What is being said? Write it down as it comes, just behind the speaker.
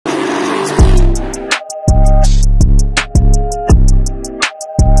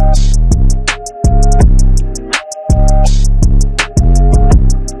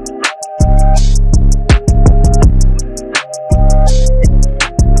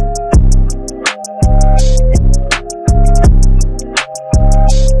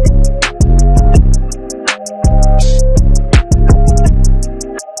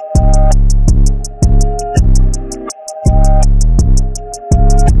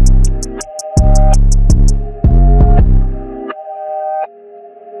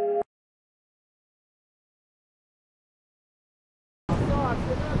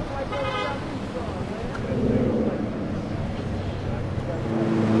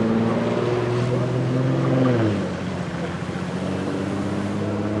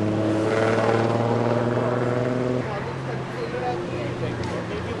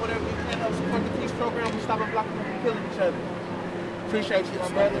Appreciate you,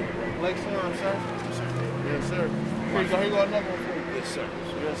 my brother. Blake Sam, sir. Yes, sir. Here you go another one for you. Yes, sir.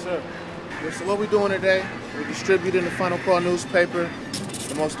 Yes, sir. So what we're doing today, we're distributing the Final Call newspaper,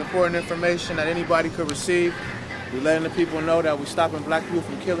 the most important information that anybody could receive. We're letting the people know that we're stopping black people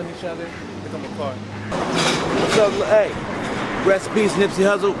from killing each other. Pick up a card. What's up, hey? Rest in peace, Nipsey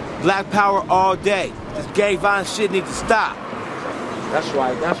Hussle. Black power all day. This gang violence shit needs to stop. That's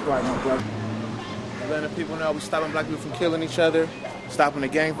right, my brother. We're letting the people know we're stopping black people from killing each other, stopping the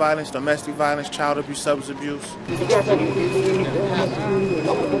gang violence, domestic violence, child abuse, substance abuse.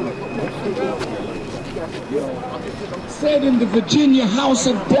 Said in the Virginia House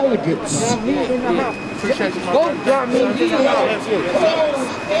of Delegates.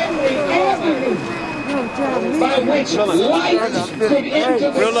 By which life could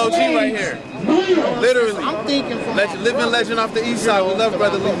enter. Real OG right here. Literally. I'm thinking living legend off the east side. We love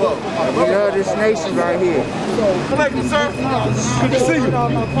Brother Lebo. We love this nation right here. Thank you, sir. Good to see you.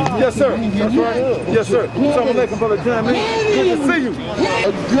 Yes, sir. That's right. Yes, sir. Assalamu alaikum, brother Jamie. Good to see you.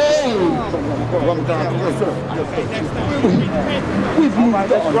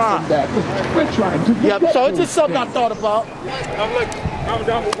 We're trying to. Yeah, so it's just something I thought about. I'm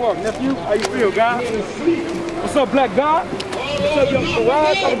down with work. Nephew, how you feel, guy? What's up, black guy? What's up, young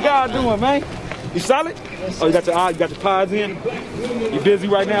Farad? How the guy doing, man? You solid? Oh, you got your pies in? You busy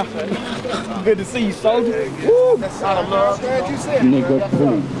right now? Good to see you, soldier. Woo! That's out of love. Nigga,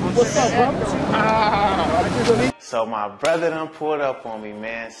 please. What's up, bro? So my brother done pulled up on me,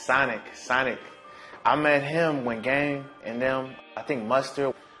 man. Sonic. I met him when Game and them, I think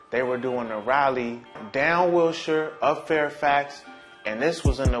Mustard, they were doing a rally down Wilshire, up Fairfax, and this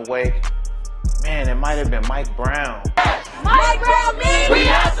was in the wake. Man, it might have been Mike Brown. Mike Brown means we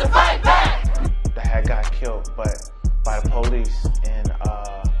have to fight back. That had got killed, but by the police in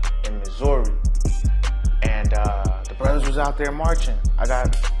Missouri, and the brothers was out there marching. I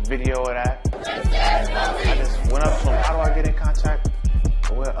got video of that. I just went up to him. How do I get in contact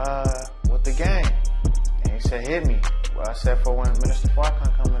with the gang? And he said, hit me. Well, I said for when Minister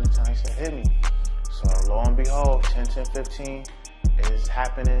Farrakhan come into town, he said, hit me. So lo and behold, 10-10-15 is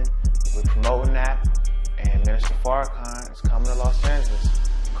happening. We're promoting that, and Minister Farrakhan is coming to Los Angeles.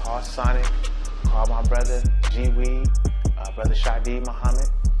 Call Sonic, call my brother G-Weed, brother Shadi Muhammad,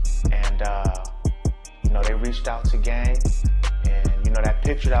 and they reached out to Gang, and that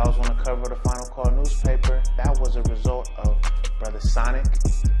picture that was on the cover of the Final Call newspaper, that was a result of brother Sonic,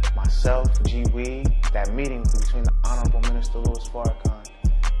 myself, G-Weed, that meeting between the Honorable Minister Louis Farrakhan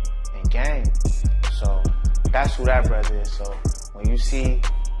and Gang. So that's who that brother is. So when you see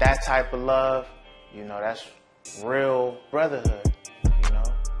that type of love, that's real brotherhood,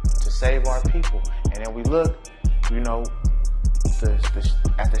 to save our people. And then we look,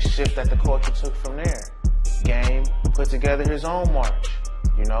 at the shift that the culture took from there. Game put together his own march,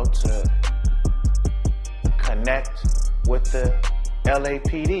 to connect with the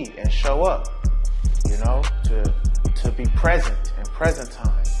LAPD and show up, to be present in present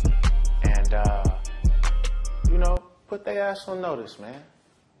time. And, put their ass on notice, man.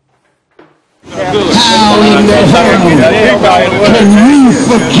 How in the hell can you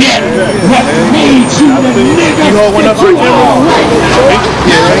forget what made you the nigga that you are right now?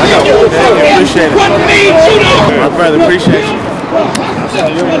 Appreciate it. What made you the... My brother, appreciate you.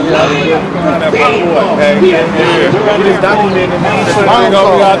 We just documented it.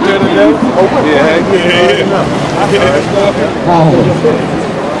 out there today.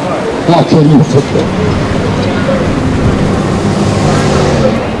 How can you forget?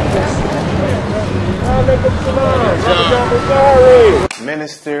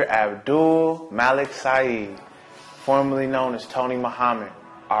 Minister Abdul Malik Saeed, formerly known as Tony Muhammad,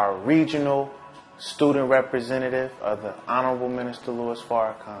 our regional student representative of the Honorable Minister Louis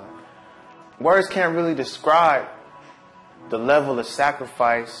Farrakhan. Words can't really describe the level of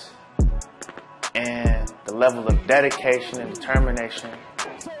sacrifice and the level of dedication and determination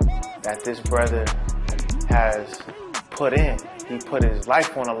that this brother has put in. He put his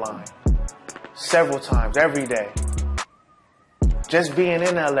life on the line several times, every day. Just being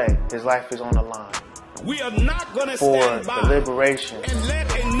in LA, his life is on the line. We are not going to for stand by the liberation, and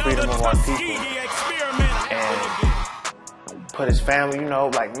let freedom of our people, and put his family,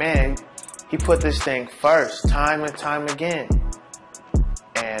 man, he put this thing first, time and time again.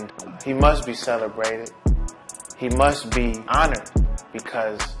 And he must be celebrated. He must be honored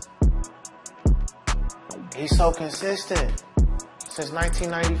because he's so consistent. Since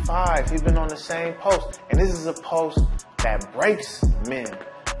 1995, he's been on the same post. And this is a post that breaks men,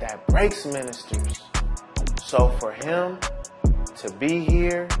 that breaks ministers. So for him to be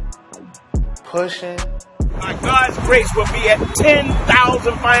here, pushing, By God's grace, we'll be at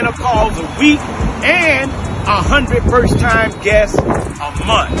 10,000 final calls a week and 100 first-time guests a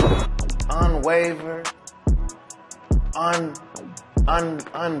month. Unwavered,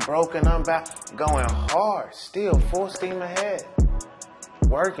 unbroken, going hard, still full steam ahead.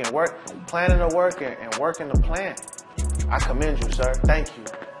 Planning the work and working the plan. I commend you, sir. Thank you.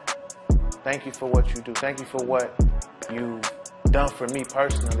 Thank you for what you do. Thank you for what you've done for me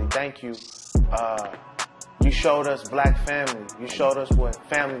personally. Thank you. You showed us black family. You showed us what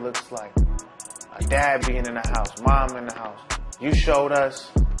family looks like. A dad being in the house, mom in the house. You showed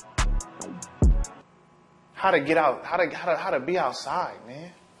us how to get out, how to be outside,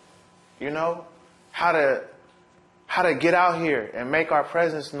 man. You know, how to get out here and make our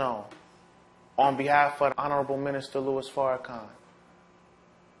presence known on behalf of Honorable Minister Louis Farrakhan,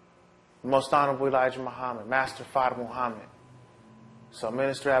 Most Honorable Elijah Muhammad, Master Fard Muhammad. So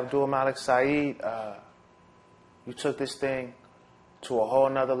Minister Abdul Malik Saeed, you took this thing to a whole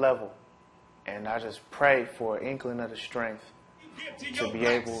nother level. And I just pray for an inkling of the strength to be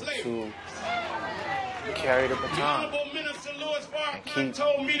able to carry the baton and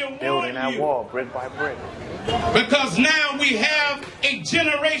keep building that wall brick by brick. Because now we have a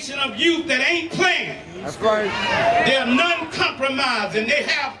generation of youth that ain't playing. That's right. They're non-compromising. They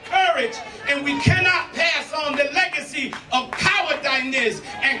have courage, and we cannot pass on the legacy of cowardice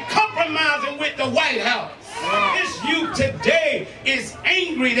and compromising with the White House. This youth today is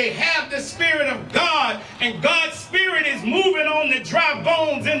angry. They have the Spirit of God, and God's Spirit is moving on the dry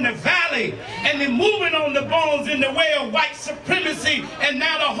bones in the valley, and they're moving on the bones in the way of white supremacy, and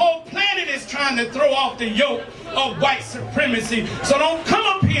now the whole planet is trying to throw off the yoke of white supremacy. So don't come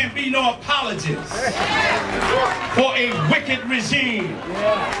up here and be no apologist for a wicked regime.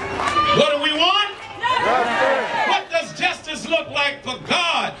 What do we want? What does justice look like for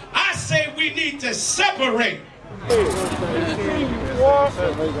God? I say we need to separate.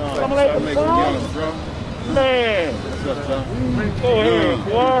 Man, go ahead,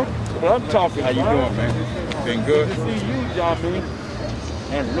 boy. Well, I'm talking. How you doing, man? Been good? Good to see you, Jamie.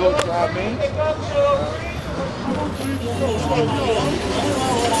 And Lil Jamie.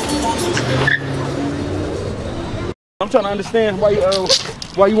 I'm trying to understand why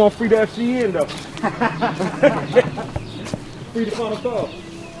you want free the FCN though. Free the final call.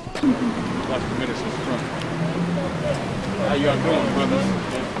 Watch the minister's front. How y'all doing, brothers?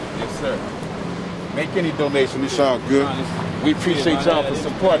 Yes, sir. Make any donation, it's all good. We appreciate y'all for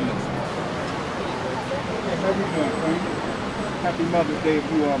supporting us. How you doing, Frank? Happy Mother's Day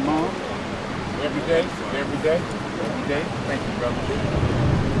if you are mom. Every day, every day, every day. Thank you, brother.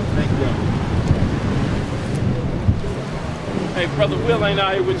 Thank you. Hey, Brother Will ain't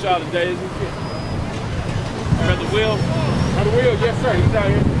out here with y'all today, is he? Brother Will? Brother Will, yes, sir. He's out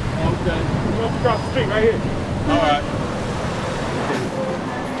here. Okay. We're going to cross the street right here. All right.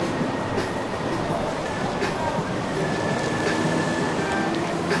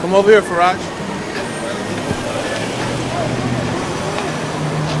 Come over here, Faraj.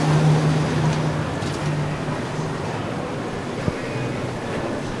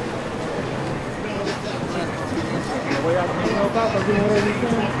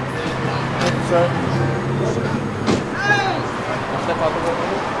 Sir. Step out the way.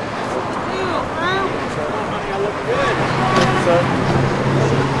 Sir.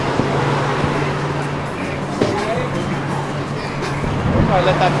 Probably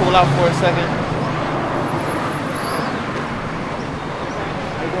let that cool out for a second.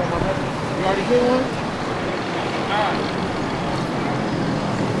 How you doing, my brother? You already hit one?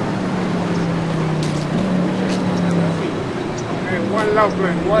 One love,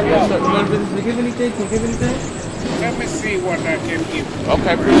 man. One Yes, love. sir. You want to give anything? Can you give anything? Let me see what I can give.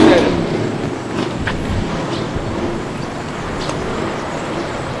 Okay, appreciate it.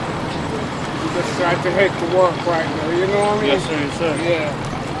 Just try to head to work right now. You know what I mean? Yes, sir. Yes, sir. Yeah.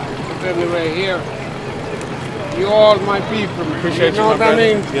 But anyway, here. You all my people, man. Appreciate you know my what I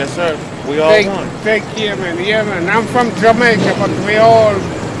brother. mean? Yes, sir. We all one. Take care, man. Yeah, man. I'm from Jamaica, but we all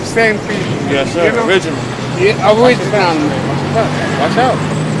same people. Yes, sir. You know? Original. Yeah, original, man. Watch out.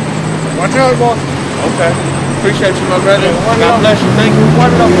 Watch out, boy. Okay. Appreciate you, my brother. One God love. bless you. Thank you.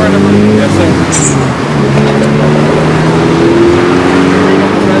 One love, brother. Yes, sir.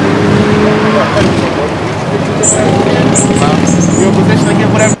 You're in position to get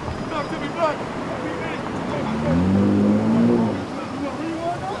whatever.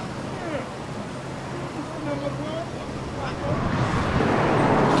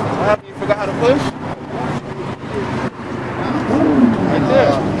 You forgot how to push? Right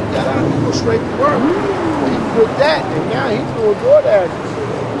there. Go straight to work. He did that, and now he's doing DoorDash.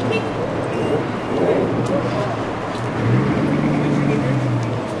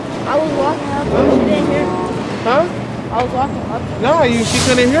 I was walking. No, she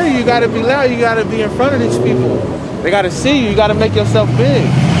couldn't hear you. You gotta be loud. You gotta be in front of these people. They gotta see you. You gotta make yourself big.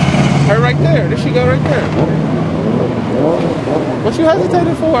 Her right there. There she go right there. What you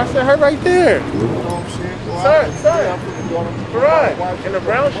hesitating for? I said her right there. You know what I'm saying? Sir. Right. In the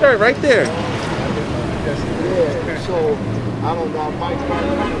brown shirt right there. Yeah, so I don't know. Mike,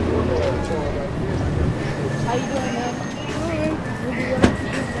 How you doing, man?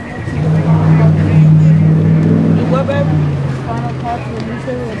 What, baby? Final call to the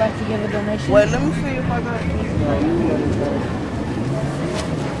newspaper. We'd like to give a donation. Wait, let me see if I got it.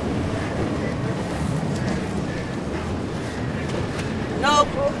 No,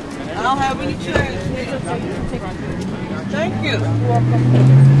 I don't have any change. Thank you.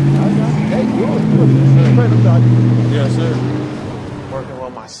 Yes, sir. Working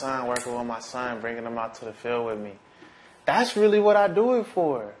with my son, bringing him out to the field with me. That's really what I do it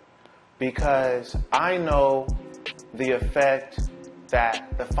for. Because I know the effect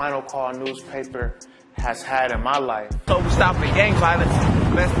that the Final Call newspaper has had in my life. So we're stopping gang violence,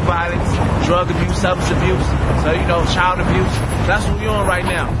 domestic violence, drug abuse, substance abuse, so child abuse. That's what we're on right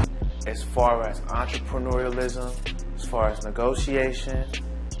now. As far as entrepreneurialism, as far as negotiation,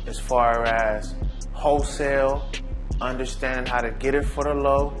 as far as wholesale, understanding how to get it for the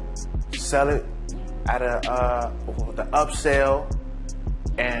low, sell it at the upsell,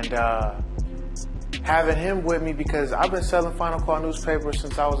 and having him with me because I've been selling Final Call newspapers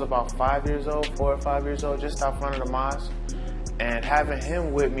since I was about 5 years old, 4 or 5 years old, just out front of the mosque. And having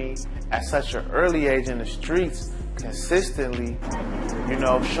him with me at such an early age in the streets, consistently,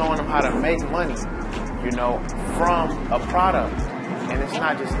 showing him how to make money, from a product. And it's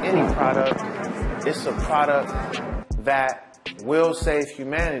not just any product, it's a product that will save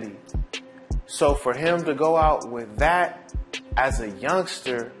humanity. So for him to go out with that as a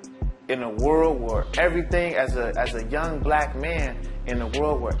youngster in a world where everything, as a young black man in a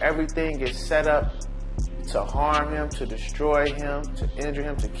world where everything gets set up to harm him, to destroy him, to injure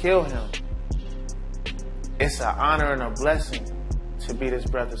him, to kill him, it's an honor and a blessing to be this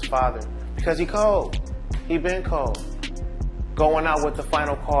brother's father. Because he cold. He been cold. Going out with the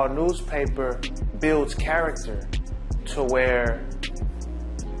Final Call newspaper builds character to where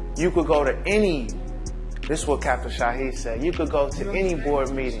you could go to any, this is what Captain Shaheed said, you could go to any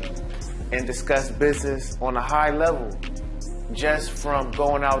board meeting and discuss business on a high level just from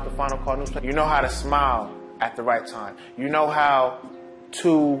going out with the Final Call newspaper. You know how to smile at the right time. You know how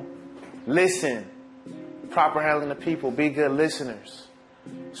to listen, proper handling the people, be good listeners.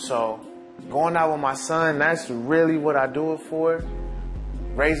 So going out with my son, that's really what I do it for.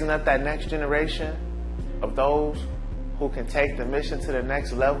 Raising up that next generation of those who can take the mission to the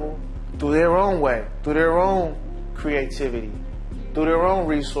next level through their own way, through their own creativity, through their own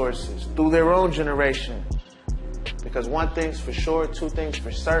resources, through their own generation. Because one thing's for sure, two things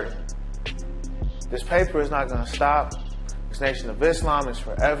for certain. This paper is not going to stop. This Nation of Islam is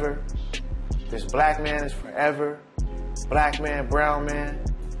forever. This black man is forever. Black man, brown man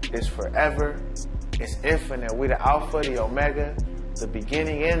is forever. It's infinite. We the Alpha, the Omega, the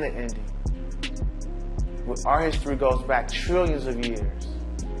beginning and the ending. Our history goes back trillions of years.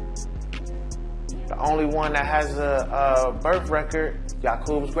 The only one that has a birth record,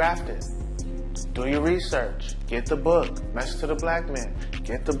 Yaqub's grafted. Do your research. Get the book. Message to the black man.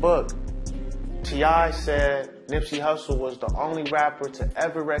 Get the book. T.I. said Nipsey Hussle was the only rapper to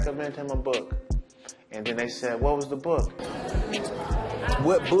ever recommend him a book. And then they said, what was the book?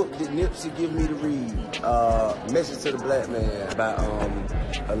 What book did Nipsey give me to read? Message to the Black Man by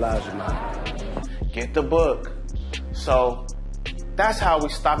Elijah Knight. Get the book. So that's how we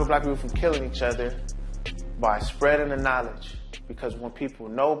stop black people from killing each other, by spreading the knowledge. Because when people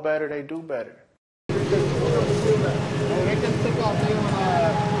know better, they do better. They just took off. They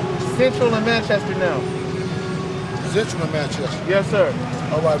on Central and Manchester now. Central and Manchester? Yes, sir.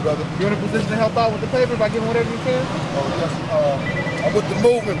 All right, brother. You in a position to help out with the paper by giving whatever you can? Oh, yes. I'm with the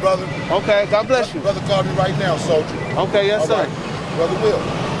movement, brother. Okay, God bless you. Brother called me right now, soldier. Okay, yes, sir. Right. Brother Will,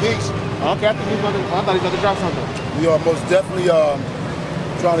 peace. Okay, I thought he was about to drop something. We are most definitely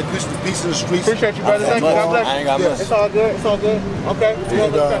trying to increase the peace in the streets. Appreciate you, brother. Thank you. God bless you. I ain't got much. It's all good. It's all good. Okay.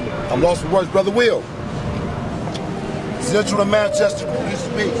 And, I'm lost for words, Brother Will. Central and Manchester, peace to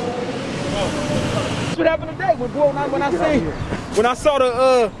peace. That's what happened today when I saw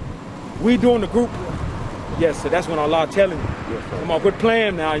the we doing the group. Yes, so that's when Allah telling me. Yes, sir. Come on, quit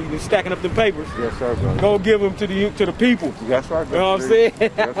playing now. You been stacking up them papers. Yes, sir, brother. Go give them to the people. That's right, brother. You know what I'm saying?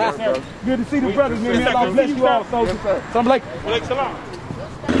 Yes, sir, brother. Good to see the brothers, man. Allah bless you all, soldiers. Yes, sir. Assalamu alaikum.